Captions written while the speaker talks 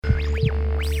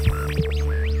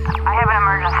I have an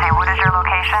emergency. What is your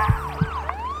location?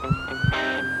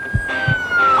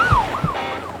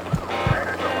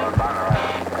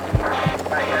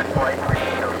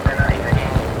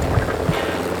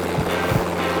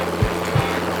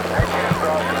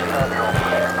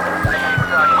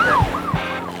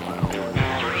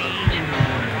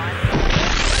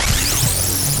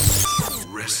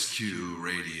 Rescue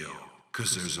Radio,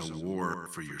 because there's a war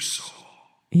for your soul.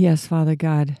 Yes, Father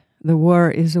God, the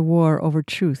war is a war over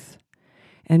truth.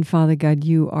 And Father God,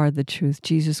 you are the truth.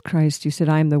 Jesus Christ, you said,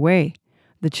 I am the way,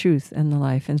 the truth, and the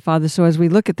life. And Father, so as we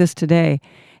look at this today,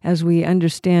 as we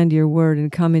understand your word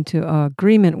and come into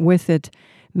agreement with it,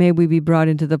 may we be brought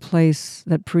into the place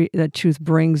that truth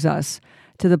brings us,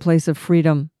 to the place of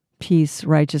freedom, peace,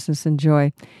 righteousness, and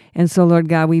joy. And so, Lord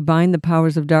God, we bind the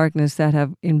powers of darkness that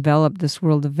have enveloped this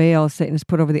world. The veil Satan has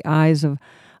put over the eyes of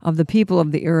the people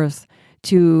of the earth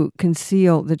to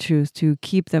conceal the truth, to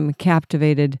keep them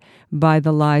captivated by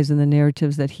the lies and the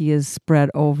narratives that he has spread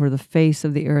over the face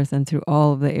of the earth and through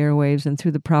all of the airwaves and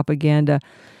through the propaganda.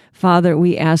 Father,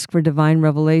 we ask for divine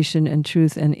revelation and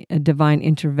truth and a divine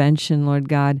intervention, Lord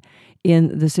God,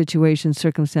 in the situation,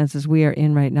 circumstances we are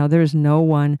in right now. There is no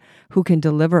one who can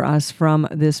deliver us from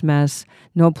this mess.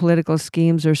 No political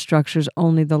schemes or structures,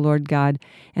 only the Lord God.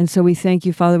 And so we thank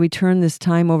you, Father. We turn this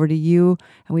time over to you,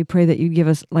 and we pray that you give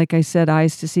us, like I said,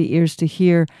 eyes to see, ears to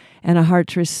hear, and a heart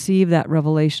to receive that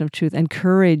revelation of truth, and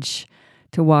courage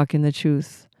to walk in the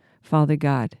truth, Father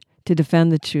God, to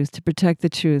defend the truth, to protect the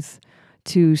truth,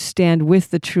 to stand with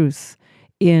the truth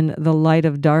in the light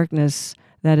of darkness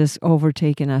that has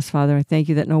overtaken us, Father. I thank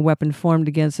you that no weapon formed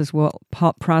against us will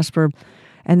prosper,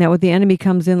 and that when the enemy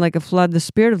comes in like a flood, the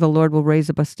Spirit of the Lord will raise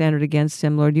up a standard against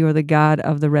him. Lord, you are the God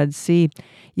of the Red Sea.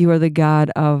 You are the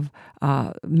God of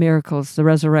miracles, the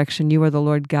resurrection. You are the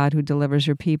Lord God who delivers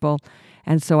your people.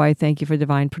 And so I thank you for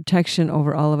divine protection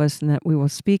over all of us, and that we will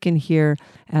speak and hear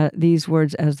these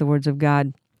words as the words of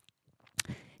God.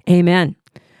 Amen.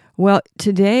 Well,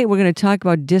 today we're going to talk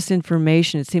about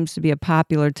disinformation. It seems to be a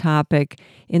popular topic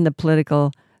in the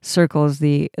political circles,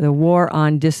 the war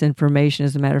on disinformation.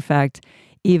 As a matter of fact,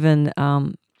 even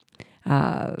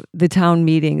the town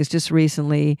meetings just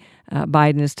recently,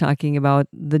 Biden is talking about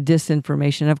the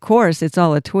disinformation. Of course, it's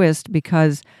all a twist,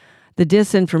 because the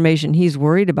disinformation he's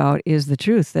worried about is the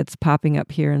truth that's popping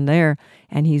up here and there,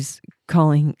 and he's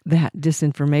calling that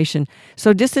disinformation.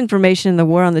 So disinformation and the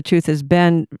war on the truth has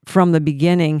been from the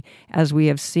beginning, as we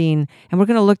have seen. And we're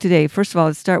going to look today. First of all,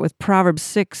 let's start with Proverbs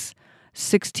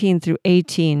 6:16 through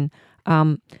 18.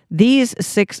 These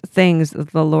 6 things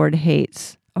that the Lord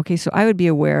hates. Okay, so I would be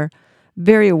aware,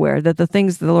 very aware, that the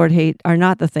things that the Lord hates are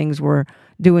not the things we're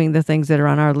doing, the things that are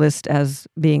on our list as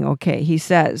being okay. He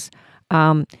says,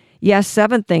 yes,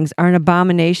 7 things are an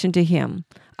abomination to him: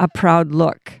 a proud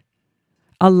look,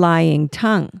 a lying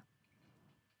tongue,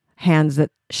 hands that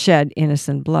shed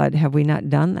innocent blood. Have we not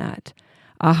done that?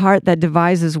 A heart that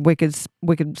devises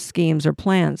wicked schemes or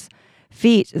plans,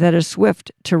 feet that are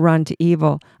swift to run to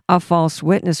evil, a false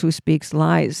witness who speaks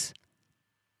lies,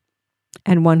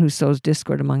 and one who sows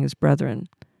discord among his brethren.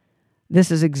 This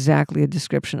is exactly a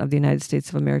description of the United States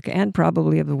of America, and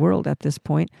probably of the world at this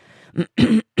point.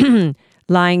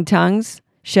 Lying tongues,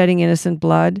 shedding innocent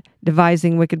blood,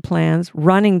 devising wicked plans,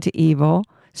 running to evil,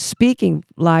 speaking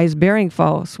lies, bearing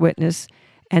false witness,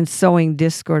 and sowing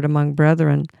discord among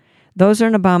brethren. Those are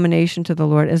an abomination to the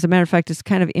Lord. As a matter of fact, it's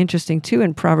kind of interesting, too,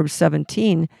 in Proverbs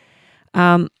 17,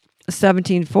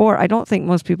 17:4. I don't think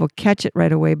most people catch it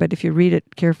right away, but if you read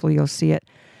it carefully, you'll see it.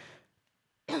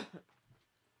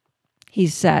 He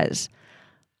says,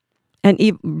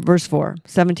 verse 4,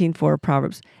 17:4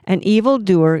 Proverbs, an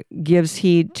evildoer gives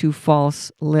heed to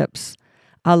false lips.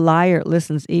 A liar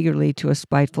listens eagerly to a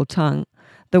spiteful tongue.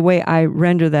 The way I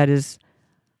render that is,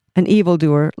 an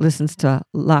evildoer listens to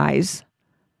lies.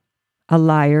 A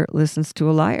liar listens to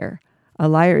a liar. A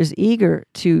liar is eager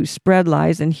to spread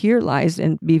lies and hear lies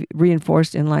and be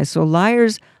reinforced in lies. So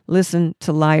liars listen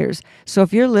to liars. So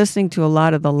if you're listening to a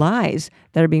lot of the lies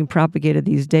that are being propagated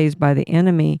these days by the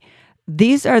enemy,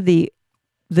 these are the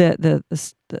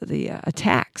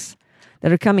attacks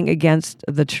that are coming against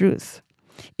the truth.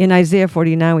 In Isaiah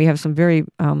 49, we have some very,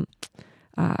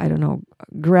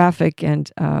 graphic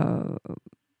and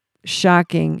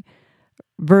shocking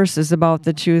verses about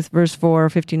the truth. Verse 4,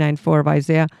 59:4 of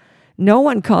Isaiah. No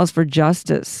one calls for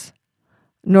justice,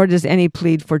 nor does any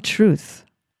plead for truth.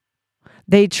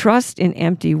 They trust in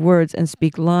empty words and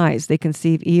speak lies. They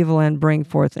conceive evil and bring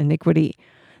forth iniquity.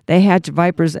 They hatch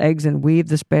vipers' eggs and weave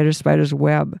the spider's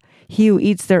web. He who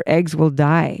eats their eggs will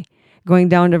die. Going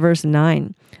down to verse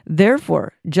 9.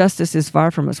 Therefore, justice is far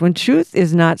from us. When truth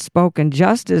is not spoken,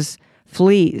 justice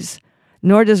flees,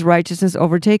 nor does righteousness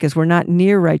overtake us. We're not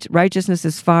near righteousness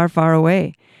is far, far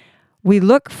away. We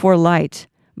look for light,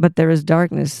 but there is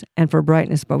darkness, and for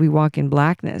brightness, but we walk in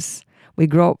blackness. We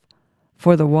grope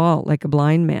for the wall like a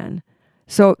blind man.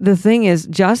 So the thing is,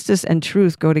 justice and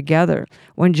truth go together.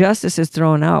 When justice is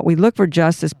thrown out, we look for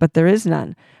justice, but there is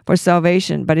none. For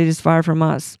salvation, but it is far from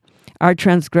us. Our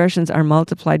transgressions are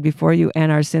multiplied before you,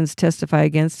 and our sins testify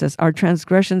against us. Our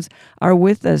transgressions are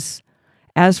with us.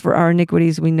 As for our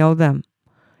iniquities, we know them.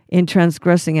 In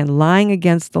transgressing and lying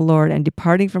against the Lord and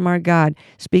departing from our God,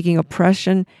 speaking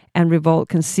oppression and revolt,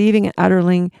 conceiving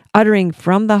and uttering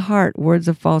from the heart words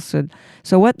of falsehood.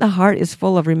 So what the heart is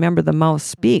full of, remember, the mouth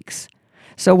speaks.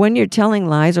 So when you're telling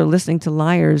lies or listening to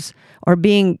liars or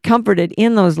being comforted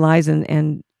in those lies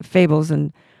and fables,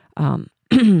 and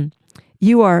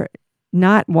you are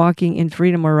not walking in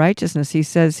freedom or righteousness. He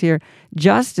says here,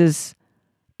 justice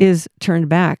is turned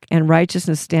back and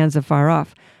righteousness stands afar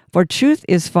off. For truth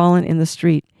is fallen in the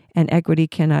street, and equity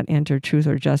cannot enter. Truth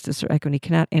or justice or equity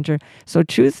cannot enter. So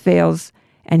truth fails,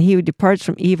 and he who departs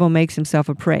from evil makes himself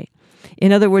a prey.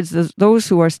 In other words, those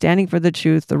who are standing for the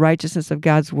truth, the righteousness of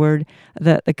God's word,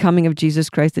 the coming of Jesus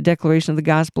Christ, the declaration of the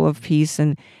gospel of peace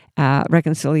and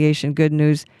reconciliation, good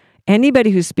news,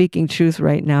 anybody who's speaking truth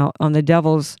right now on the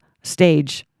devil's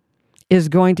stage is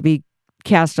going to be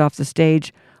cast off the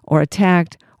stage or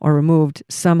attacked or removed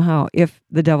somehow if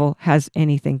the devil has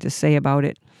anything to say about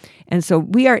it. And so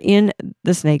we are in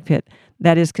the snake pit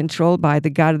that is controlled by the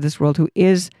God of this world, who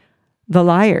is the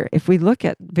liar. If we look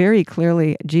at very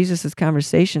clearly Jesus'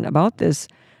 conversation about this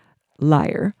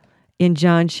liar in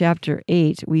John chapter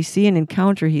 8, we see an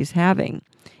encounter he's having,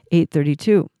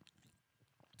 8:32.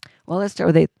 Well, let's start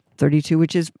with 8:32,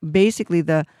 which is basically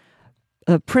the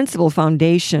principal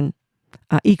foundation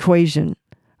equation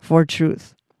for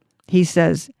truth. He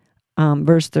says,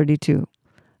 verse 32,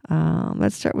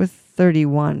 let's start with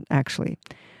 31, actually.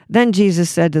 Then Jesus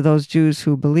said to those Jews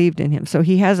who believed in him. So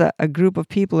he has a group of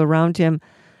people around him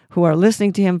who are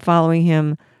listening to him, following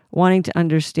him, wanting to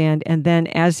understand. And then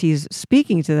as he's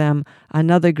speaking to them,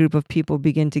 another group of people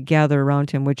begin to gather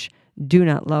around him, which do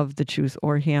not love the truth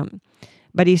or him.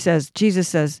 But Jesus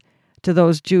says to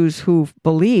those Jews who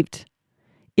believed,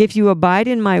 if you abide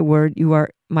in my word, you are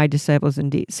my disciples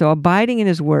indeed. So abiding in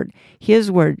his word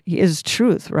is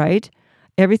truth, right?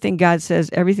 Everything God says,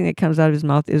 everything that comes out of his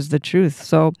mouth is the truth.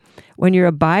 So when you're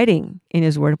abiding in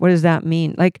his word, what does that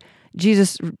mean? Like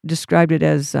Jesus described it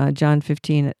as John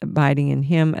 15, abiding in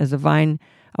him as a vine,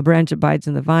 a branch abides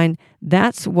in the vine.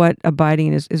 That's what abiding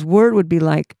in his word would be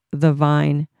like the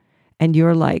vine, and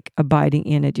you're like abiding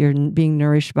in it. You're being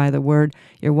nourished by the word.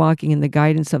 You're walking in the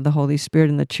guidance of the Holy Spirit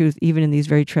and the truth, even in these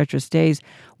very treacherous days.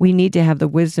 We need to have the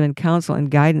wisdom and counsel and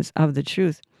guidance of the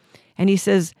truth. And he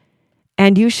says,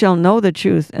 and you shall know the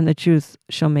truth, and the truth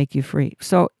shall make you free.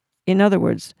 So, in other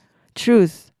words,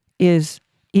 truth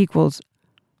equals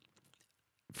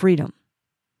freedom.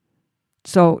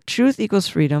 So, truth equals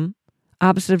freedom.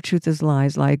 Opposite of truth is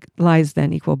lies. Like lies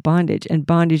then equal bondage. And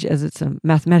bondage, as it's a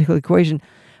mathematical equation,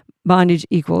 bondage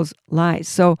equals lies.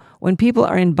 So, when people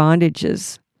are in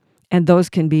bondages, and those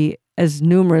can be as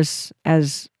numerous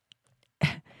as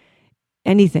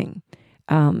anything,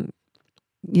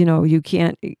 you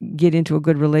can't get into a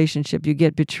good relationship. You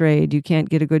get betrayed. You can't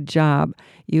get a good job.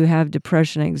 You have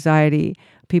depression, anxiety.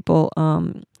 People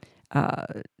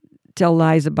tell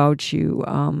lies about you.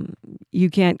 You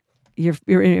can't.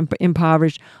 You're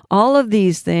impoverished. All of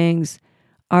these things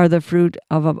are the fruit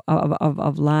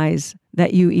of lies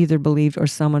that you either believed or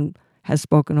someone has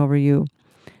spoken over you.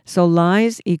 So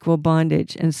lies equal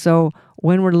bondage. And so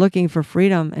when we're looking for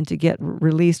freedom and to get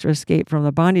released or escape from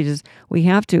the bondages, we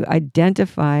have to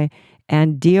identify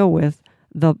and deal with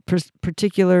the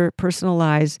particular personal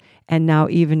lies, and now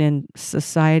even in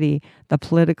society, the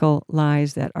political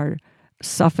lies that are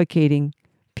suffocating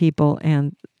people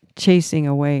and chasing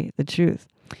away the truth.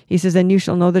 He says, and you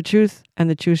shall know the truth, and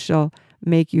the truth shall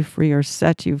make you free or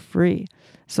set you free.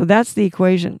 So that's the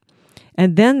equation.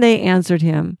 And then they answered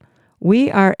him,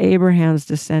 we are Abraham's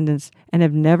descendants and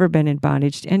have never been in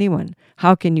bondage to anyone.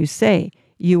 How can you say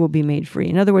you will be made free?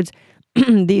 In other words,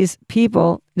 these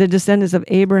people, the descendants of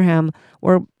Abraham,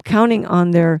 were counting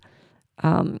on their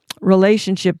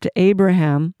relationship to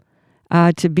Abraham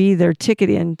to be their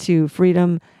ticket into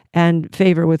freedom and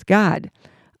favor with God.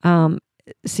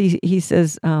 He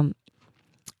says,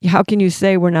 how can you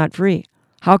say we're not free?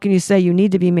 How can you say you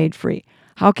need to be made free?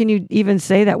 How can you even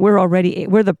say that we're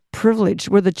the privileged,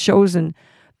 we're the chosen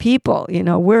people,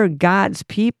 we're God's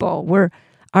people,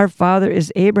 our father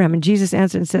is Abraham. And Jesus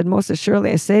answered and said, most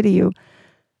assuredly I say to you,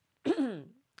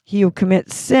 he who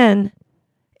commits sin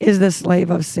is the slave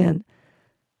of sin.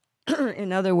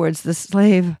 In other words, the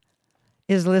slave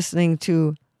is listening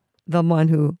to the one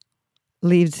who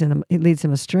leads him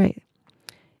astray.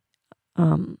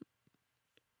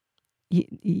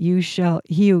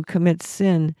 He who commits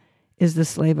sin is the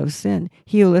slave of sin.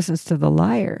 He who listens to the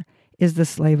liar is the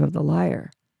slave of the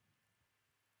liar.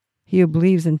 He who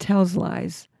believes and tells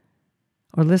lies,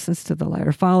 or listens to the liar,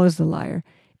 or follows the liar,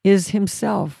 is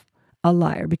himself a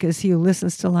liar, because he who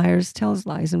listens to liars tells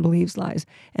lies and believes lies.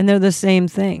 And they're the same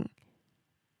thing.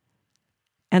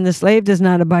 And the slave does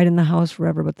not abide in the house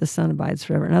forever, but the son abides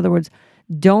forever. In other words,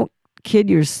 don't kid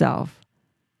yourself.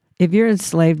 If you're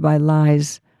enslaved by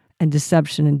lies and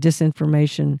deception and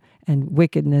disinformation and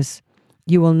wickedness,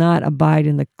 you will not abide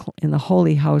in the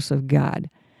holy house of God.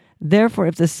 Therefore,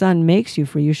 if the Son makes you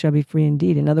free, you shall be free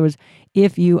indeed. In other words,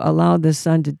 if you allow the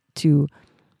Son to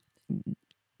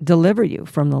deliver you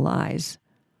from the lies,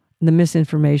 the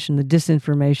misinformation, the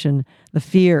disinformation, the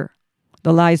fear,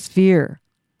 the lies fear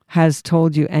has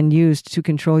told you and used to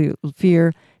control you.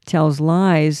 Fear tells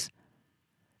lies,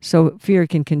 so fear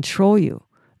can control you.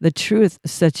 The truth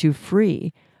sets you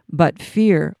free, but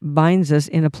fear binds us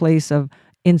in a place of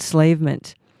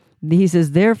enslavement. He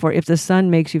says, therefore, if the Son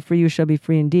makes you free, you shall be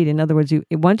free indeed. In other words,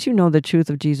 once you know the truth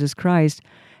of Jesus Christ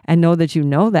and know that you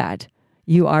know that,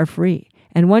 you are free.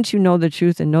 And once you know the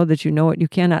truth and know that you know it, you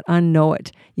cannot unknow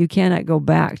it. You cannot go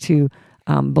back to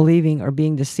believing or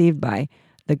being deceived by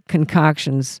the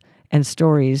concoctions and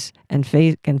stories and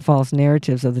fake and false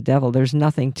narratives of the devil. There's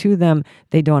nothing to them.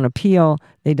 They don't appeal.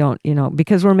 They don't,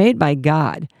 because we're made by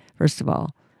God, first of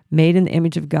all, made in the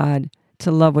image of God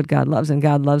to love what God loves, and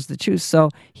God loves the truth. So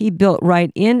he built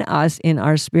right in us, in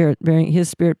our spirit, his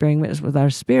spirit bearing witness with our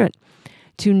spirit,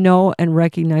 to know and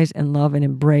recognize and love and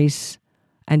embrace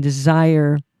and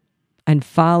desire and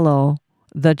follow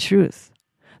the truth.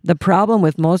 The problem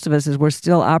with most of us is we're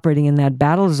still operating in that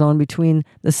battle zone between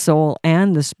the soul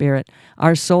and the spirit.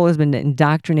 Our soul has been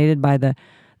indoctrinated by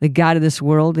the God of this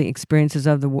world, the experiences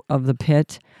of the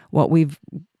pit. What we've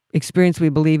experienced we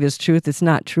believe is truth. It's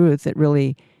not truth. It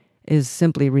really is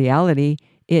simply reality.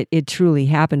 It truly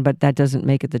happened, but that doesn't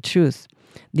make it the truth.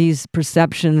 These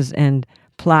perceptions and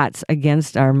plots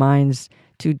against our minds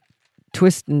to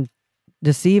twist and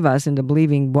deceive us into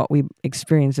believing what we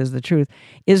experience as the truth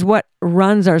is what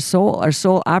runs our soul. Our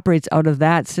soul operates out of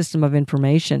that system of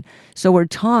information. So we're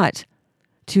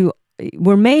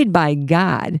made by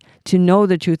God to know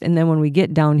the truth. And then when we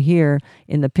get down here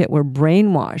in the pit, we're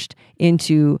brainwashed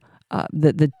into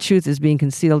the truth is being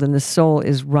concealed and the soul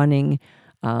is running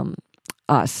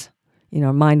us.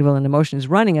 Mind, will, and emotion is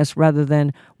running us rather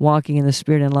than walking in the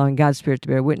Spirit and allowing God's Spirit to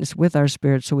bear witness with our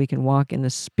spirit so we can walk in the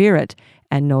Spirit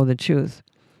and know the truth.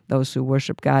 Those who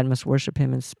worship God must worship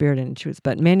Him in spirit and in truth.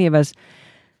 But many of us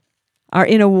are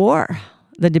in a war,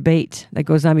 the debate that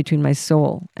goes on between my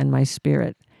soul and my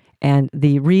spirit, and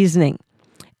the reasoning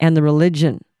and the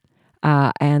religion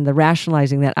and the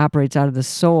rationalizing that operates out of the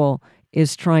soul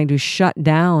is trying to shut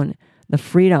down the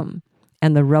freedom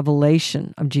and the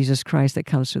revelation of Jesus Christ that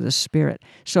comes through the Spirit.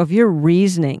 So if you're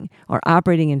reasoning or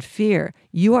operating in fear,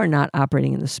 you are not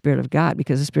operating in the Spirit of God,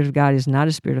 because the Spirit of God is not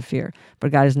a spirit of fear. For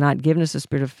God has not given us a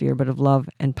spirit of fear, but of love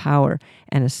and power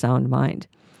and a sound mind.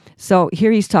 So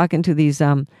here he's talking to these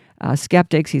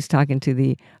skeptics. He's talking to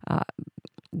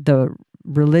the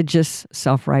religious,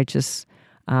 self-righteous.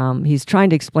 He's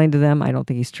trying to explain to them. I don't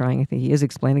think he's trying. I think he is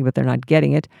explaining, but they're not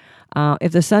getting it.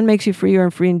 If the Son makes you free, you are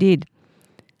free indeed.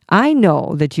 I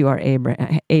know that you are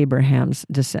Abraham's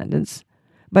descendants,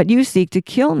 but you seek to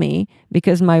kill me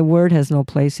because my word has no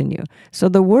place in you. So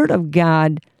the word of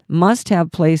God must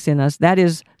have place in us. That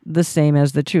is the same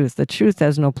as the truth. The truth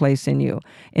has no place in you.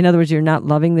 In other words, you're not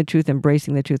loving the truth,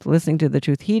 embracing the truth, listening to the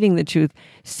truth, heeding the truth,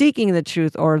 seeking the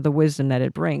truth, or the wisdom that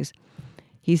it brings.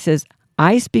 He says,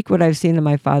 I speak what I've seen in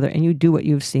my Father, and you do what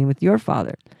you've seen with your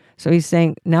father. So he's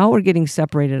saying, now we're getting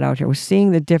separated out here. We're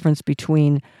seeing the difference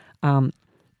between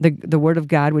the word of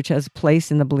God, which has place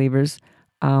in the believers,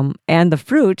 and the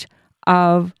fruit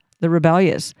of the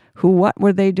rebellious. What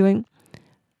were they doing?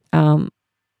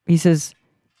 He says,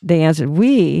 they answered,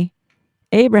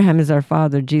 Abraham is our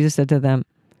father. Jesus said to them,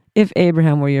 if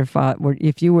Abraham were your father,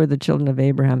 if you were the children of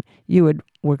Abraham, you would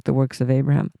work the works of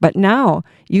Abraham. But now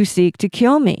you seek to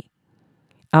kill me,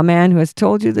 a man who has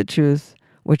told you the truth,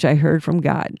 which I heard from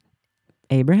God.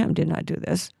 Abraham did not do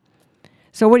this.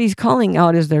 So what he's calling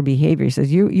out is their behavior. He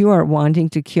says, you are wanting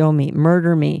to kill me,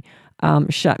 murder me,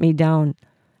 shut me down.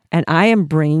 And I am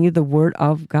bringing you the word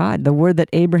of God, the word that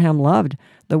Abraham loved,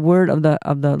 the word of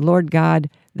the Lord God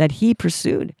that he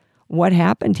pursued. What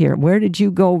happened here? Where did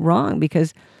you go wrong?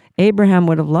 Because Abraham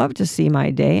would have loved to see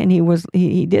my day, and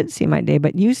he did see my day,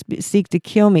 but you seek to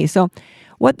kill me. So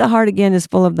what the heart again is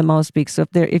full of, the mouth speaks. So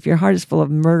if your heart is full of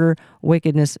murder,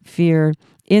 wickedness, fear,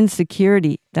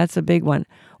 insecurity, that's a big one.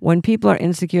 When people are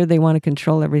insecure, they want to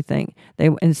control everything.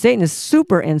 And Satan is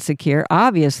super insecure,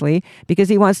 obviously, because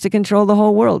he wants to control the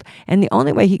whole world. And the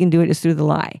only way he can do it is through the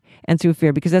lie and through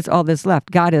fear, because that's all that's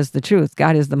left. God is the truth.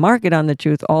 God is the market on the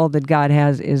truth. All that God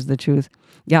has is the truth.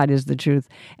 God is the truth.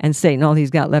 And Satan, all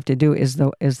he's got left to do is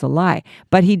the lie.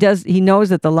 But he knows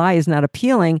that the lie is not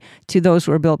appealing to those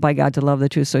who are built by God to love the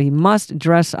truth. So he must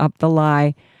dress up the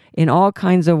lie in all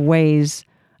kinds of ways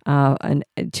and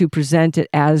to present it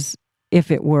as if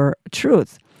it were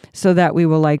truth, so that we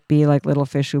will be like little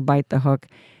fish who bite the hook,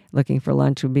 looking for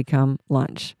lunch, who become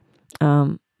lunch.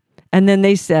 And then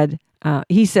he said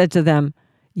to them,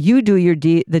 you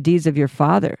do the deeds of your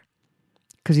father,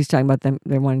 because he's talking about them,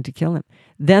 they're wanting to kill him.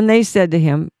 Then they said to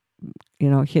him,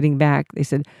 hitting back, they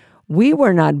said, we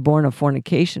were not born of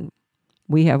fornication.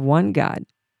 We have one God,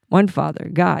 one Father,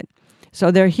 God. So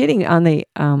they're hitting on the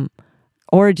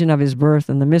origin of his birth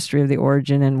and the mystery of the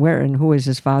origin, and where and who is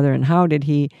his father, and how did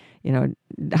he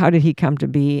come to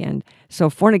be. And so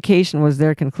fornication was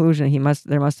their conclusion.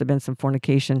 There must have been some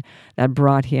fornication that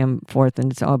brought him forth,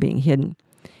 and it's all being hidden.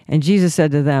 And Jesus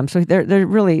said to them, so they're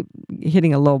really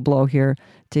hitting a low blow here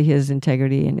to his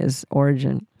integrity and his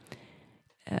origin,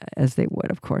 as they would,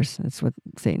 of course. That's what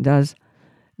Satan does.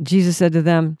 Jesus said to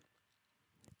them,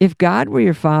 if God were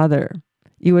your father,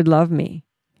 you would love me,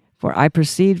 for I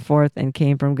proceed forth and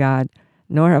came from God,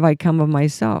 nor have I come of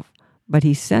myself, but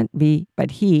he sent me.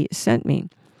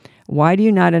 Why do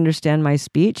you not understand my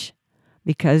speech?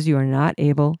 Because you are not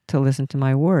able to listen to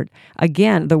my word.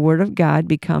 Again, the word of God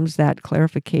becomes that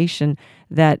clarification,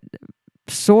 that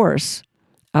source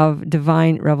of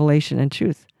divine revelation and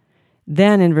truth.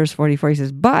 Then in verse 44,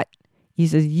 he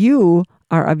says, you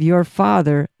are of your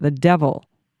father, the devil.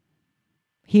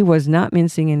 He was not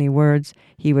mincing any words.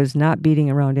 He was not beating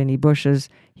around any bushes.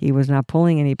 He was not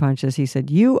pulling any punches. He said,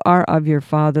 you are of your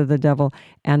father, the devil,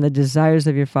 and the desires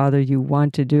of your father you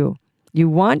want to do. You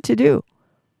want to do.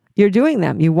 You're doing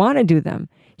them. You want to do them.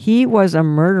 He was a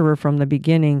murderer from the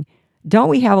beginning. Don't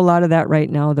we have a lot of that right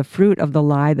now? The fruit of the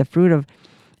lie, the fruit of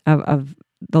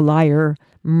the liar,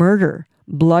 murder,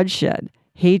 bloodshed,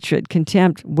 hatred,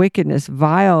 contempt, wickedness,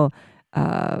 vile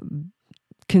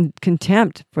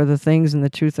contempt for the things and the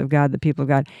truth of God, the people of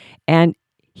God. And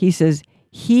he says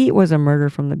he was a murderer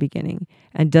from the beginning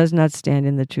and does not stand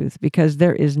in the truth, because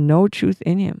there is no truth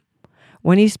in him.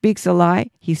 When he speaks a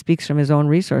lie, he speaks from his own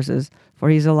resources, for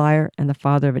he's a liar and the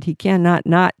father of it. He cannot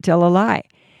not tell a lie.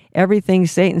 Everything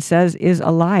Satan says is a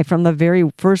lie. From the very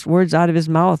first words out of his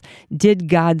mouth, did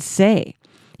God say?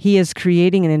 He is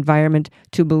creating an environment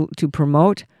to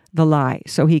promote the lie,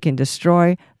 so he can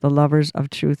destroy the lovers of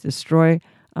truth, destroy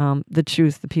the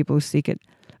truth, the people who seek it.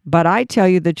 But I tell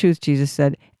you the truth, Jesus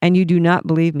said, and you do not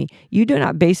believe me. You do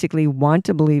not basically want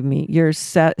to believe me. You're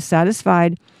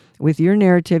satisfied with your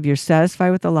narrative. You're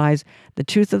satisfied with the lies. The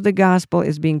truth of the gospel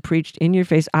is being preached in your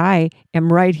face. I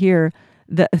am right here,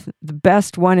 the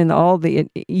best one in all the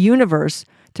universe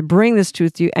to bring this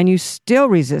truth to you, and you still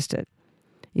resist it.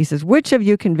 He says, which of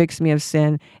you convicts me of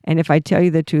sin? And if I tell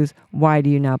you the truth, why do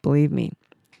you not believe me?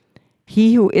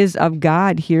 He who is of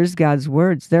God hears God's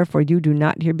words. Therefore, you do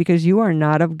not hear, because you are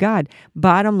not of God.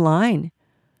 Bottom line,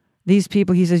 these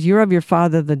people, he says, you're of your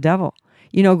father, the devil.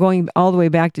 Going all the way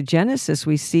back to Genesis,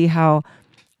 we see how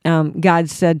God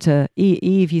said to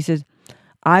Eve, he says,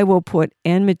 I will put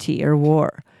enmity or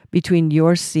war between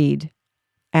your seed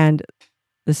and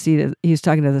the seed of, he's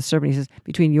talking to the serpent, he says,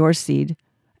 between your seed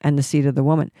and the seed of the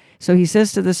woman. So he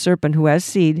says to the serpent, who has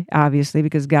seed, obviously,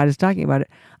 because God is talking about it,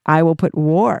 I will put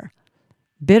war,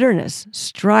 bitterness,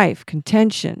 strife,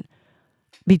 contention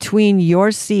between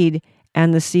your seed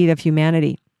and the seed of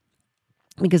humanity,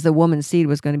 because the woman's seed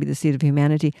was going to be the seed of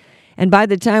humanity. And by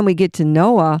the time we get to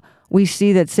Noah, we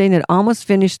see that Satan had almost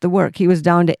finished the work. He was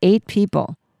down to 8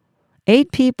 people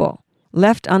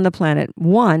left on the planet.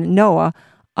 One, Noah,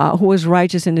 who was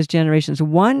righteous in his generations.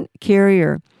 One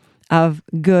carrier of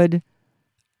good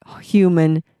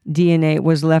human DNA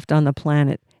was left on the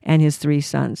planet, and his 3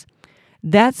 sons.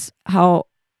 That's how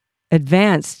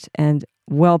advanced and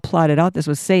well plotted out this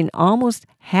was. Satan almost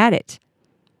had it.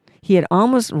 He had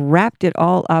almost wrapped it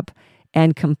all up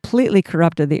and completely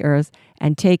corrupted the earth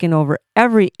and taken over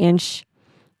every inch,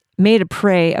 made a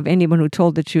prey of anyone who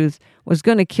told the truth, was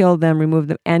going to kill them, remove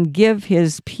them, and give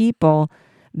his people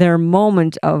their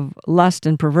moment of lust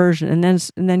and perversion,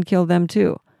 and then kill them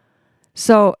too.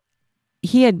 So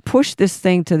he had pushed this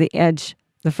thing to the edge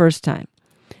the first time.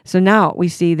 So now we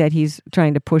see that he's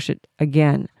trying to push it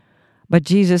again. But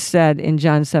Jesus said in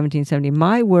John 17:70,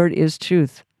 my word is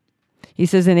truth. He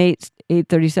says in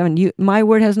 8:37, my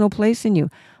word has no place in you.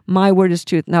 My word is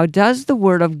truth. Now, does the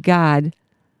word of God,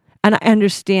 and I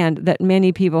understand that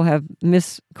many people have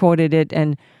misquoted it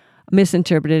and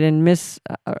misinterpreted and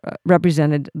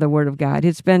misrepresented the word of God.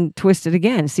 It's been twisted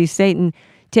again. See, Satan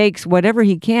takes whatever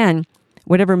he can,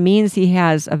 whatever means he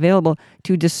has available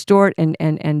to distort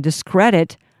and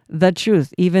discredit the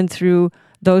truth, even through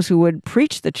those who would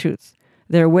preach the truth.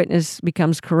 Their witness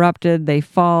becomes corrupted, they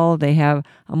fall, they have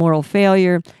a moral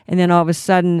failure, and then all of a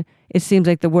sudden it seems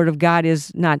like the word of God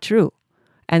is not true.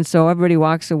 And so everybody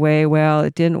walks away, well,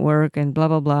 it didn't work, and blah,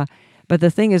 blah, blah. But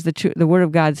the thing is, the word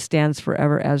of God stands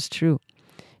forever as true.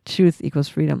 Truth equals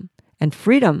freedom, and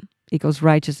freedom equals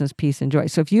righteousness, peace, and joy.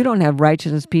 So if you don't have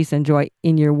righteousness, peace, and joy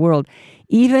in your world,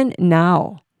 even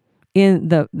now,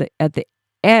 in at the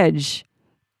edge,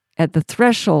 at the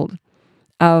threshold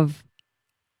of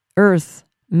earth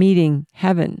meeting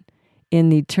heaven in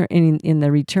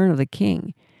the return of the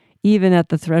King, even at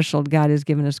the threshold, God has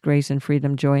given us grace and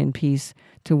freedom, joy and peace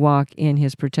to walk in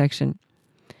his protection.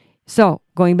 So,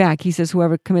 going back, he says,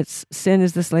 whoever commits sin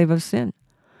is the slave of sin.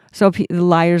 So the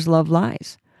liars love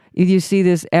lies. You see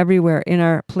this everywhere in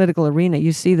our political arena.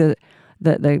 You see the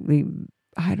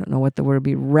I don't know what the word would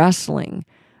be, wrestling,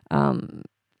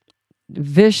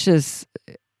 vicious,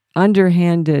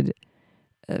 underhanded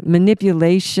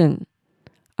manipulation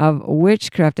of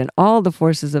witchcraft and all the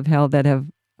forces of hell that have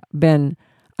been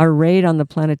arrayed on the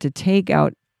planet to take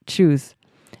out truth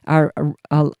are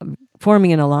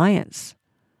forming an alliance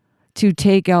to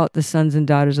take out the sons and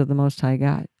daughters of the Most High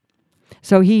God.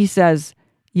 So he says,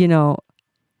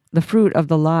 the fruit of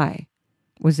the lie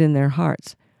was in their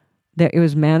hearts. That it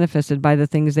was manifested by the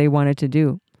things they wanted to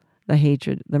do, the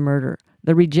hatred, the murder,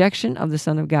 the rejection of the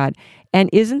Son of God. And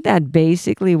isn't that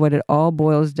basically what it all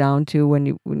boils down to when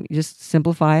you just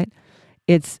simplify it?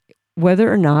 It's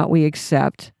whether or not we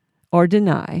accept or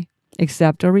deny,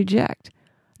 accept or reject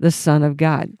the Son of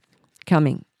God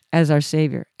coming as our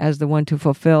Savior, as the one to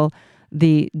fulfill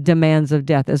the demands of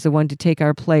death, as the one to take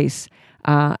our place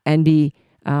and be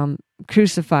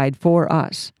crucified for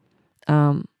us.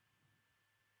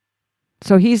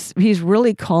 So he's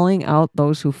really calling out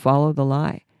those who follow the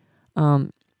lie.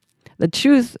 The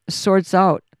truth sorts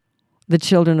out the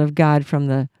children of God from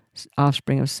the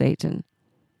offspring of Satan.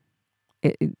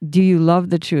 Do you love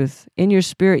the truth? In your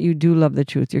spirit, you do love the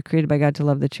truth. You're created by God to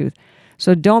love the truth.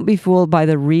 So don't be fooled by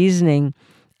the reasoning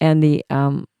and the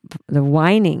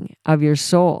whining of your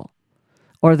soul,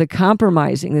 or the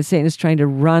compromising that Satan is trying to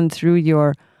run through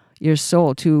your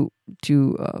soul to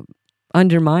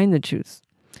undermine the truth.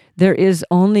 There is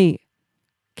only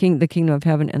the kingdom of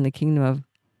heaven and the kingdom of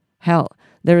hell.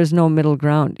 There is no middle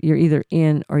ground. You're either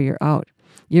in or you're out.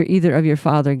 You're either of your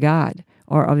father God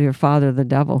or of your father the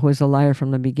devil, who is a liar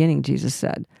from the beginning, Jesus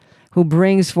said, who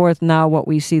brings forth now what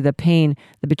we see, the pain,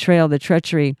 the betrayal, the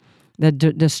treachery, the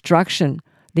destruction,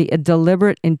 the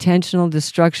deliberate, intentional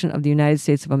destruction of the United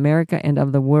States of America and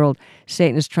of the world.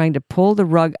 Satan is trying to pull the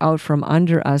rug out from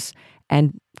under us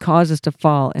and cause us to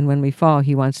fall. And when we fall,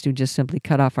 he wants to just simply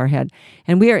cut off our head.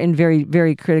 And we are in very,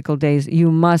 very critical days. You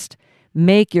must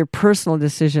make your personal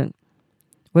decision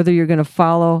whether you're going to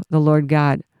follow the Lord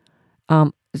God.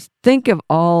 Think of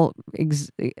all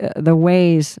the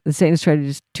ways that Satan's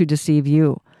trying to deceive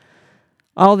you.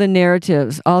 All the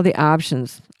narratives, all the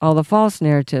options, all the false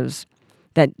narratives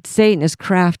that Satan has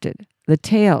crafted, the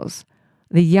tales,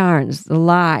 the yarns, the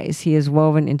lies he has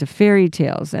woven into fairy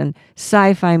tales and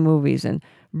sci-fi movies and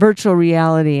virtual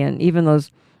reality, and even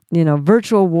those,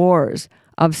 virtual wars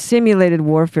of simulated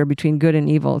warfare between good and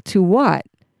evil. To what?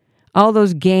 All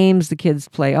those games the kids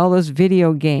play, all those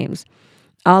video games,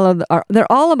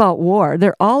 they're all about war.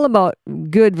 They're all about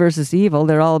good versus evil.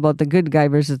 They're all about the good guy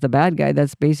versus the bad guy.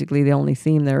 That's basically the only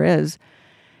theme there is.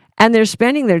 And they're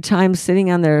spending their time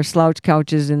sitting on their slouch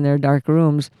couches in their dark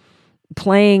rooms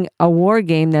playing a war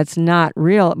game that's not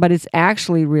real, but it's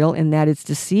actually real in that it's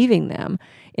deceiving them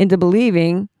into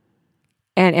believing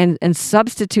and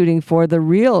substituting for the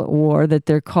real war that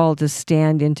they're called to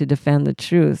stand in to defend the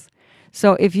truth.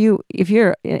 So if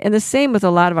you're, and the same with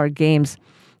a lot of our games,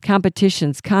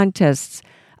 competitions, contests,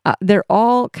 they're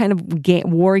all kind of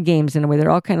war games in a way.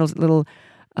 They're all kind of little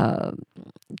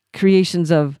creations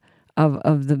of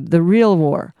the real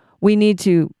war. We need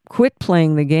to quit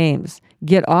playing the games,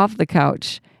 get off the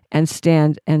couch, and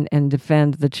stand and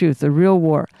defend the truth, the real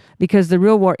war. Because the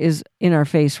real war is in our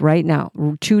face right now,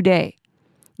 today,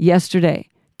 yesterday,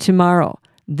 tomorrow,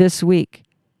 this week.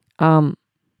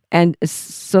 And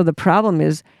so the problem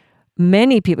is,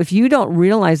 many people, if you don't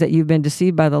realize that you've been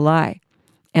deceived by the lie,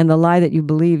 and the lie that you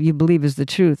believe is the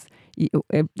truth,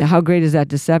 how great is that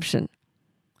deception?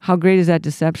 How great is that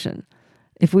deception?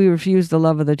 If we refuse the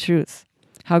love of the truth,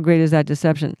 how great is that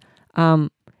deception?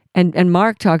 And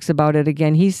Mark talks about it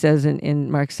again. He says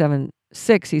in Mark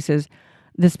 7:6, he says,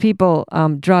 this people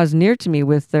draws near to me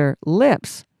with their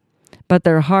lips, but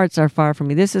their hearts are far from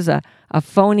me. This is a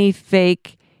phony,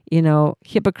 fake,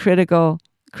 hypocritical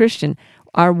Christian.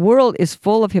 Our world is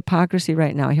full of hypocrisy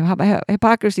right now.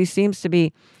 Hypocrisy seems to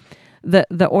be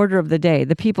the order of the day.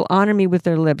 The people honor me with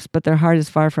their lips, but their heart is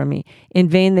far from me. In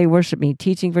vain they worship me,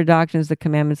 teaching for doctrines the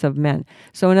commandments of men.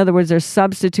 So in other words, they're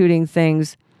substituting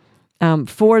things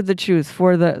for the truth,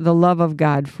 for the love of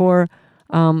God, for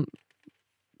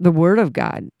the word of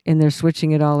God, and they're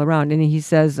switching it all around. And he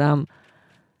says,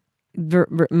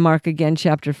 Mark again,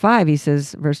 chapter 5, he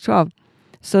says, verse 12,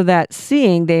 so that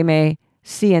seeing they may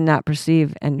see and not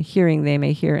perceive, and hearing they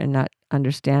may hear and not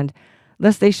understand,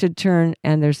 lest they should turn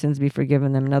and their sins be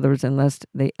forgiven them. In other words, lest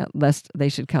they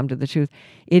should come to the truth.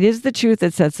 It is the truth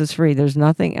that sets us free. There's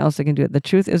nothing else that can do it. The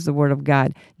truth is the word of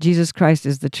God. Jesus Christ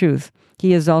is the truth.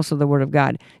 He is also the word of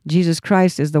God. Jesus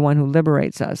Christ is the one who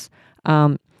liberates us.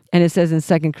 And it says in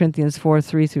 2 Corinthians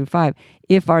 4:3-5,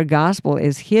 if our gospel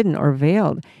is hidden or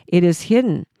veiled, it is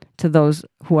hidden to those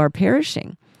who are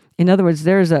perishing. In other words,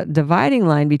 there's a dividing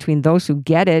line between those who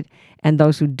get it and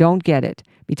those who don't get it,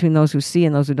 between those who see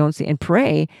and those who don't see. And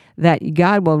pray that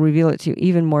God will reveal it to you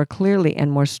even more clearly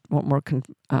and more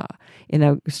in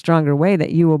a stronger way,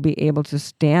 that you will be able to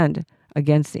stand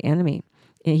against the enemy.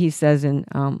 And he says in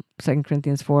 2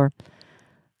 Corinthians 4,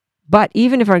 but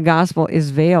even if our gospel is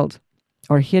veiled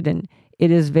or hidden, it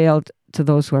is veiled to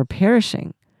those who are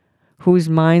perishing, whose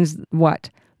minds, what?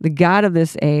 The God of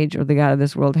this age or the God of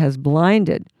this world has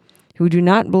blinded, who do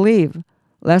not believe,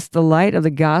 lest the light of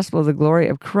the gospel of the glory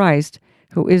of Christ,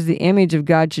 who is the image of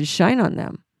God, should shine on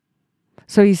them.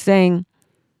 So he's saying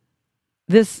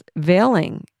this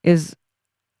veiling is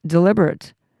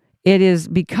deliberate. It is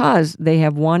because they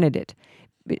have wanted it.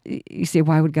 You say,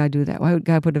 why would God do that? Why would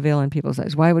God put a veil on people's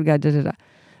eyes? Why would God da-da-da?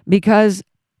 Because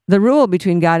the rule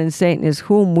between God and Satan is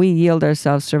whom we yield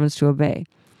ourselves servants to obey.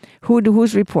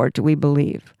 Whose report do we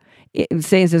believe?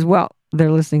 Satan says, well,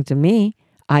 they're listening to me.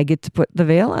 I get to put the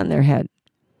veil on their head.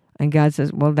 And God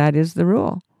says, well, that is the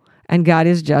rule. And God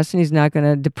is just, and he's not going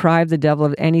to deprive the devil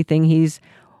of anything he's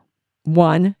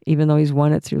won, even though he's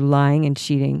won it through lying and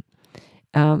cheating.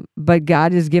 But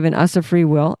God has given us a free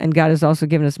will, and God has also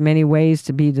given us many ways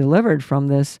to be delivered from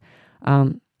this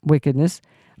wickedness.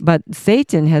 But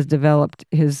Satan has developed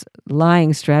his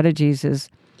lying strategies, his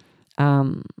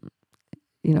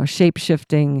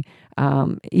shape-shifting,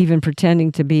 even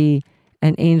pretending to be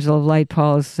an angel of light.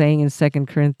 Paul is saying in 2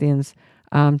 Corinthians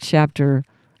chapter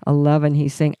 11,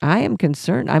 he's saying, I am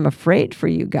concerned. I'm afraid for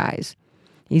you guys.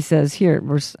 He says here,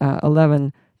 verse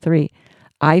 11:3,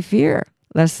 I fear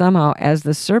lest somehow, as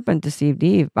the serpent deceived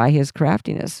Eve by his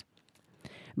craftiness,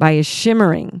 by his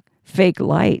shimmering fake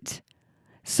light,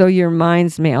 so your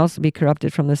minds may also be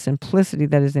corrupted from the simplicity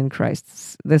that is in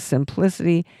Christ. The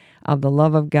simplicity of the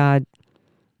love of God,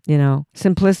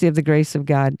 simplicity of the grace of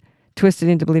God, twisted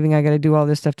into believing I got to do all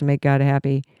this stuff to make God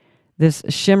happy. This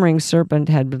shimmering serpent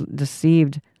had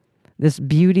deceived, this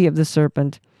beauty of the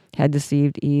serpent had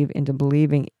deceived Eve into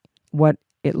believing what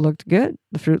it looked good.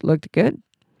 The fruit looked good,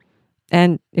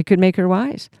 and it could make her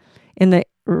wise.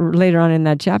 Later on in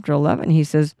that chapter 11, he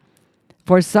says,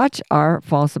 for such are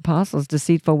false apostles,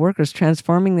 deceitful workers,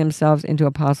 transforming themselves into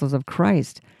apostles of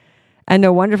Christ. And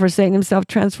no wonder, for Satan himself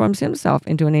transforms himself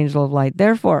into an angel of light.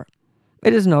 Therefore,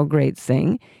 it is no great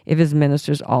thing if his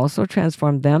ministers also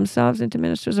transform themselves into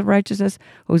ministers of righteousness,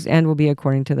 whose end will be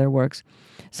according to their works.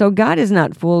 So God is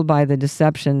not fooled by the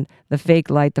deception, the fake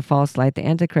light, the false light, the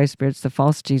antichrist spirits, the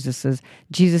false Jesuses.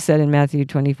 Jesus said in Matthew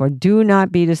 24, do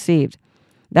not be deceived.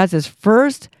 That's his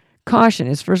first caution,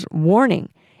 his first warning.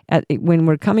 When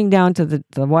we're coming down to the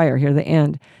wire here, the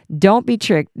end, don't be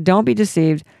tricked, don't be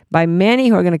deceived by many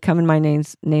who are going to come in my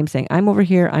name saying, I'm over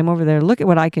here, I'm over there, look at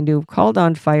what I can do, call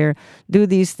down fire, do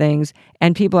these things,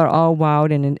 and people are all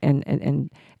wowed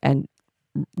and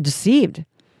deceived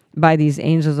by these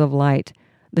angels of light.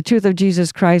 The truth of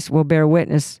Jesus Christ will bear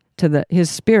witness to his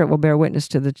spirit will bear witness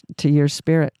to your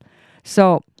spirit.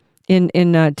 So in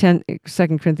 2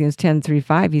 Corinthians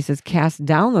 10:3-5, he says, cast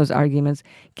down those arguments,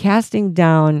 casting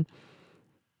down,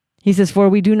 he says, for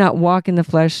we do not walk in the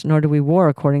flesh, nor do we war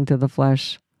according to the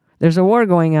flesh. There's a war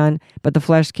going on, but the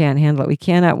flesh can't handle it. We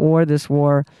cannot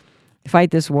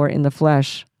fight this war in the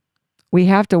flesh. We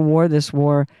have to war this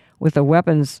war with the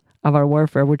weapons of our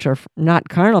warfare, which are not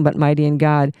carnal, but mighty in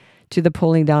God, to the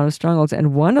pulling down of strongholds.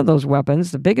 And one of those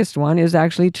weapons, the biggest one, is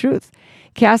actually truth.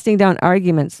 Casting down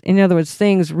arguments, in other words,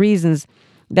 things, reasons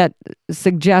that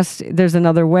suggests there's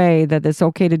another way, that it's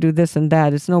okay to do this and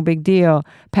that. It's no big deal.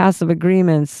 Passive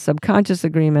agreements, subconscious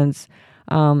agreements,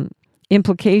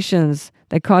 implications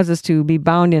that cause us to be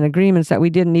bound in agreements that we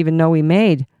didn't even know we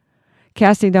made.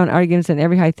 Casting down arguments and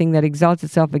every high thing that exalts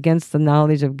itself against the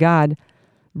knowledge of God,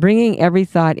 bringing every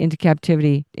thought into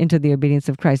captivity into the obedience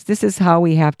of Christ. This is how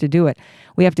we have to do it.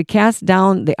 We have to cast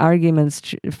down the arguments,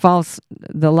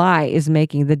 the lie is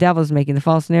making, the devil's making, the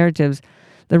false narratives,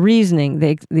 the reasoning,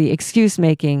 the excuse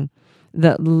making,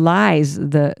 the lies,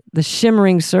 the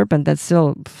shimmering serpent that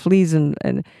still flees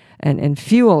and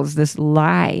fuels this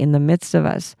lie in the midst of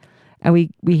us. And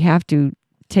we have to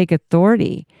take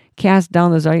authority, cast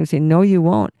down those arguments, say, no, you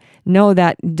won't. No,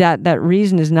 that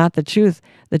reason is not the truth.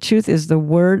 The truth is the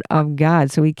word of God.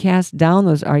 So we cast down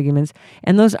those arguments,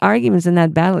 and those arguments in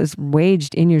that battle is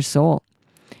waged in your soul,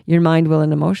 your mind, will,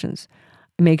 and emotions.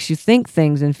 It makes you think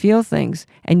things and feel things,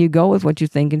 and you go with what you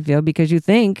think and feel because you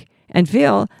think and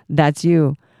feel that's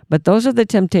you. But those are the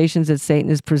temptations that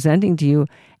Satan is presenting to you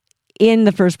in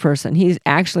the first person. He's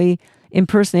actually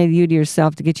impersonated you to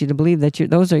yourself to get you to believe that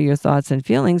those are your thoughts and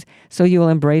feelings, so you will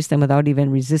embrace them without even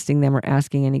resisting them or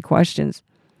asking any questions.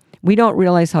 We don't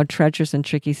realize how treacherous and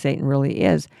tricky Satan really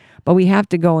is, but we have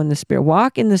to go in the Spirit.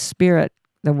 Walk in the Spirit,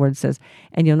 the Word says,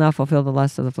 and you'll not fulfill the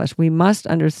lust of the flesh. We must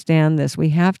understand this. We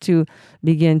have to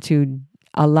begin to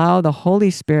allow the Holy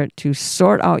Spirit to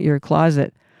sort out your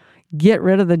closet, get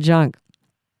rid of the junk,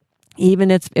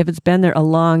 even if it's been there a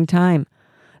long time.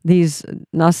 These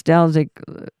nostalgic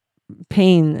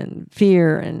pain and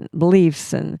fear and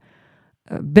beliefs and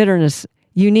bitterness,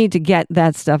 you need to get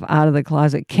that stuff out of the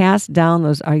closet. Cast down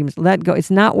those arguments. Let go.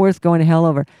 It's not worth going to hell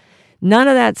over. None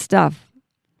of that stuff.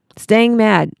 Staying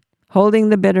mad, holding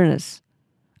the bitterness,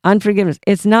 unforgiveness.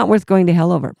 It's not worth going to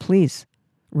hell over. Please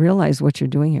realize what you're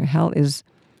doing here. Hell is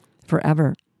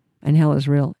forever, and hell is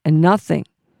real. And nothing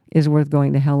is worth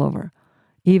going to hell over,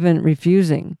 even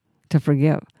refusing to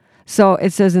forgive. So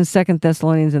it says in 2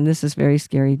 Thessalonians, and this is very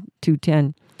scary,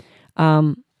 2:10,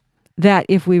 that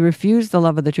if we refuse the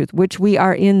love of the truth, which we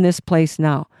are in this place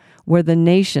now, where the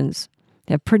nations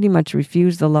have pretty much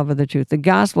refused the love of the truth. The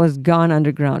gospel has gone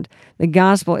underground. The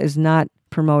gospel is not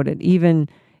promoted, even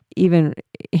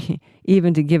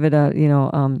to give it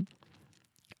a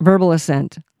verbal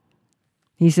assent.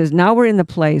 He says, now we're in the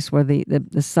place where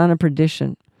the son of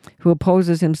perdition, who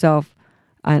opposes himself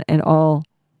and all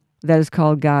that is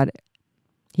called God,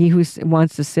 he who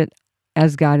wants to sit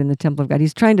as God in the temple of God.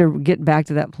 He's trying to get back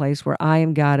to that place where I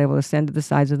am God. I will ascend to the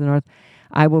sides of the north.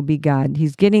 I will be God.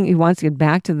 He wants to get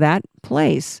back to that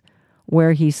place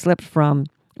where he slipped from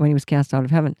when he was cast out of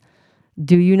heaven.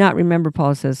 Do you not remember,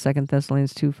 Paul says, 2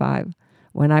 Thessalonians 2:5,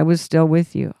 when I was still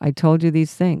with you, I told you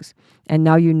these things. And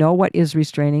now you know what is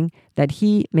restraining, that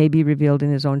he may be revealed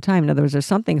in his own time. In other words, there's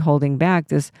something holding back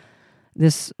this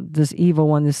evil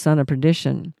one, this son of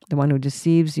perdition, the one who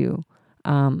deceives you.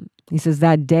 He says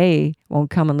that day won't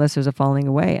come unless there's a falling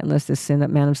away, unless this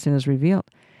man of sin is revealed.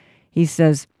 He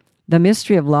says the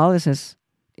mystery of lawlessness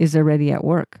is already at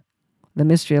work. The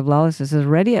mystery of lawlessness is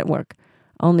already at work.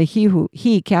 Only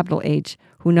he, capital H,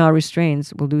 who now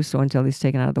restrains, will do so until he's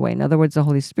taken out of the way. In other words, the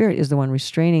Holy Spirit is the one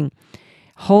restraining,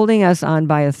 holding us on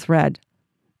by a thread.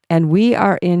 And we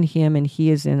are in him and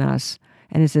he is in us.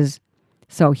 And it says,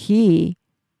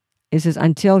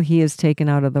 until he is taken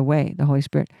out of the way, the Holy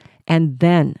Spirit, and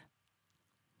then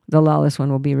the lawless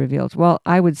one will be revealed. Well,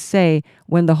 I would say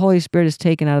when the Holy Spirit is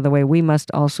taken out of the way, we must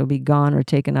also be gone or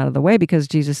taken out of the way, because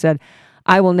Jesus said,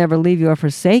 I will never leave you or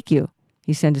forsake you.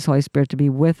 He sent his Holy Spirit to be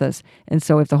with us. And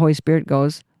so if the Holy Spirit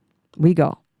goes, we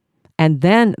go. And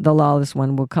then the lawless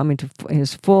one will come into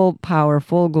his full power,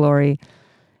 full glory.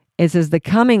 It says the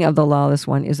coming of the lawless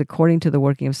one is according to the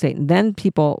working of Satan. Then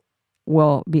people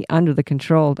will be under the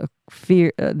control of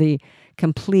fear, the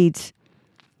complete,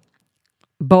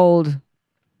 bold,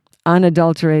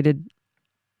 unadulterated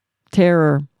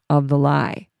terror of the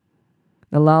lie.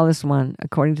 The lawless one,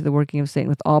 according to the working of Satan,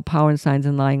 with all power and signs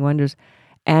and lying wonders,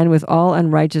 and with all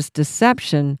unrighteous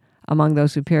deception among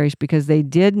those who perish, because they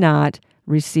did not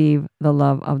receive the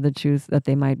love of the truth that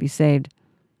they might be saved.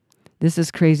 This is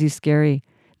crazy scary.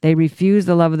 They refuse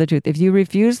the love of the truth. If you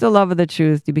refuse the love of the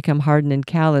truth, you become hardened and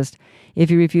calloused. If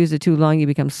you refuse it too long, you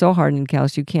become so hardened and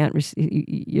calloused you can't.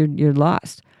 You're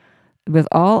lost. With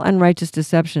all unrighteous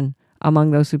deception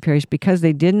among those who perish, because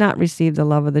they did not receive the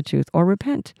love of the truth, or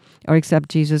repent, or accept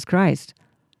Jesus Christ.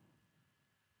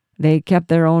 They kept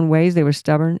their own ways. They were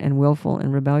stubborn and willful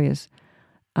and rebellious.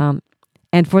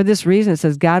 And for this reason, it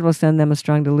says God will send them a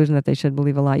strong delusion that they should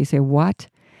believe a lie. You say, what?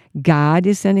 God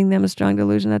is sending them a strong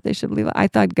delusion that they should believe. I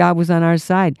thought God was on our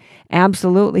side.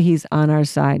 Absolutely, he's on our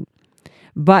side.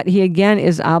 But he again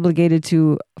is obligated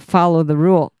to follow the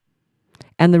rule.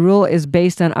 And the rule is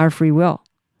based on our free will.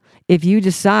 If you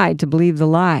decide to believe the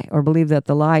lie or believe that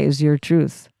the lie is your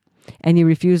truth and you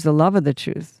refuse the love of the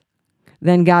truth,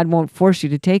 then God won't force you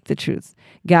to take the truth.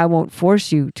 God won't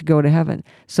force you to go to heaven.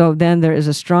 So then there is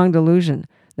a strong delusion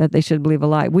that they should believe a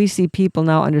lie. We see people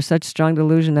now under such strong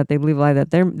delusion that they believe a lie that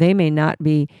they may not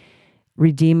be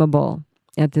redeemable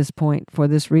at this point. For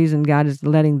this reason, God is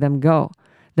letting them go,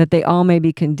 that they all may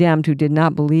be condemned who did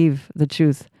not believe the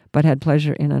truth but had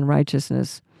pleasure in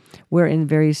unrighteousness. We're in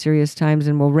very serious times,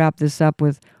 and we'll wrap this up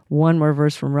with one more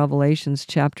verse from Revelations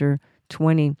chapter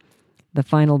 20, the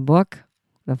final book,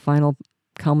 the final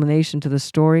culmination to the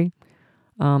story.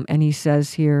 And he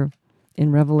says here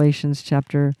in Revelations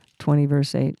chapter 20,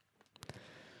 verse 8.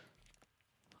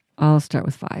 I'll start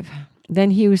with 5.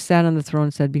 Then he who sat on the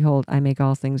throne said, Behold, I make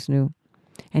all things new.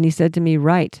 And he said to me,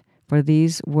 Write, for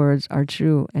these words are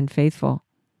true and faithful.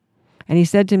 And he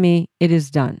said to me, It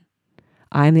is done.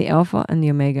 I am the Alpha and the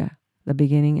Omega, the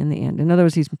beginning and the end. In other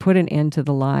words, he's put an end to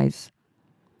the lies.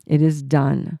 It is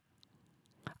done.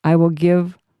 I will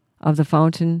give of the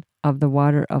fountain of the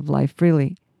water of life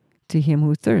freely to him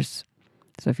who thirsts.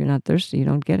 So if you're not thirsty, you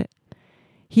don't get it.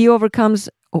 He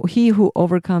who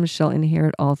overcomes shall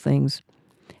inherit all things,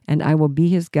 and I will be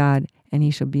his God, and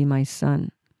he shall be my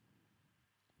son.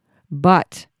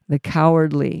 But the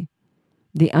cowardly,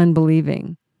 the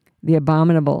unbelieving, the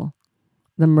abominable,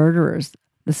 the murderers,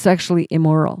 the sexually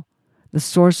immoral, the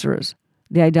sorcerers,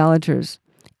 the idolaters,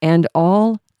 and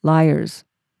all liars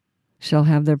shall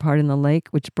have their part in the lake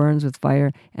which burns with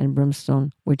fire and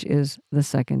brimstone, which is the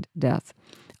second death.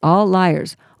 All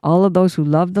liars, all of those who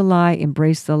love the lie,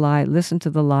 embrace the lie, listen to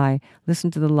the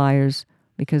liars,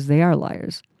 because they are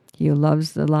liars. He who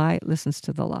loves the lie listens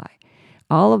to the lie.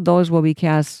 All of those will be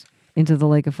cast into the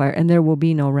lake of fire, and there will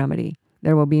be no remedy.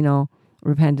 There will be no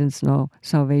repentance, no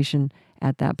salvation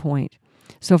at that point.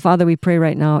 So, Father, we pray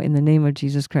right now in the name of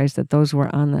Jesus Christ that those who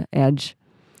are on the edge,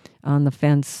 on the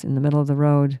fence, in the middle of the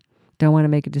road, don't want to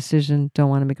make a decision, don't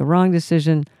want to make a wrong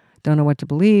decision, don't know what to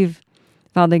believe.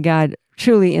 Father God,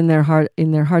 truly in their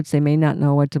hearts they may not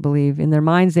know what to believe. In their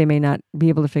minds they may not be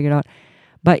able to figure it out.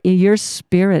 But your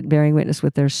Spirit, bearing witness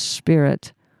with their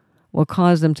spirit, will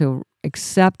cause them to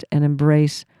accept and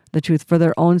embrace the truth for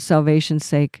their own salvation's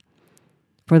sake,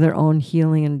 for their own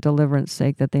healing and deliverance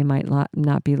sake, that they might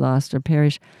not be lost or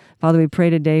perish. Father, we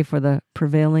pray today for the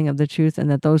prevailing of the truth,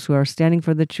 and that those who are standing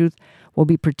for the truth will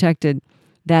be protected,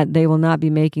 that they will not be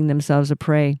making themselves a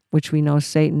prey, which we know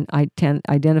Satan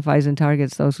identifies and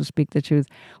targets those who speak the truth.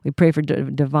 We pray for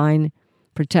divine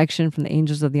protection from the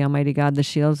angels of the Almighty God, the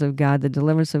shields of God, the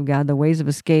deliverance of God, the ways of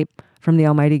escape from the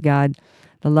Almighty God,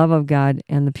 the love of God,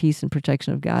 and the peace and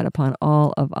protection of God upon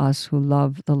all of us who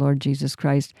love the Lord Jesus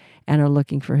Christ and are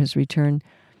looking for his return.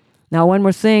 Now, one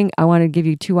more thing, I want to give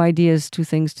you two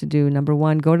things to do. Number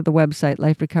one, go to the website,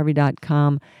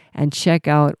 liferecovery.com, and check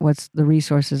out what's the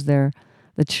resources there.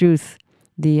 The truth,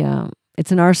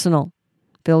 it's an arsenal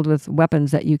filled with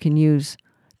weapons that you can use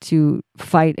to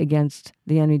fight against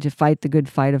the enemy, to fight the good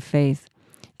fight of faith,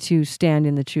 to stand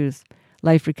in the truth.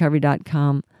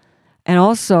 liferecovery.com. And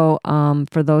also,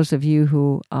 for those of you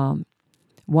who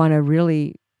want to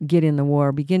really get in the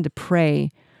war, begin to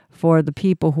pray for the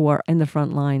people who are in the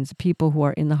front lines, the people who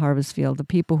are in the harvest field, the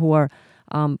people who are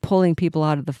pulling people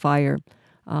out of the fire.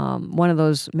 One of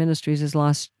those ministries is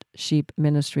Lost Sheep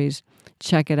Ministries.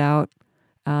 Check it out.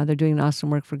 They're doing an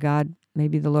awesome work for God.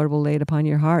 Maybe the Lord will lay it upon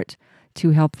your heart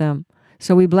to help them.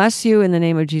 So we bless you in the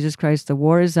name of Jesus Christ. The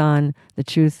war is on. The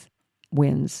truth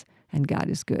wins, and God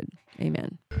is good.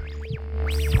 Amen. I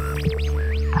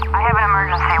have an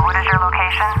emergency. What is your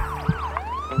location?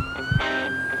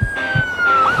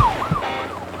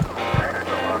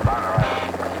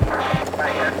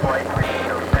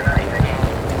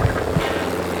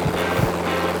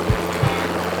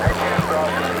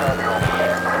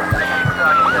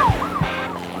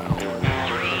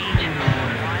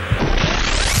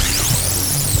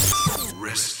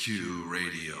 Rescue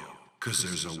Radio, because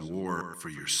there's a war for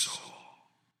your soul.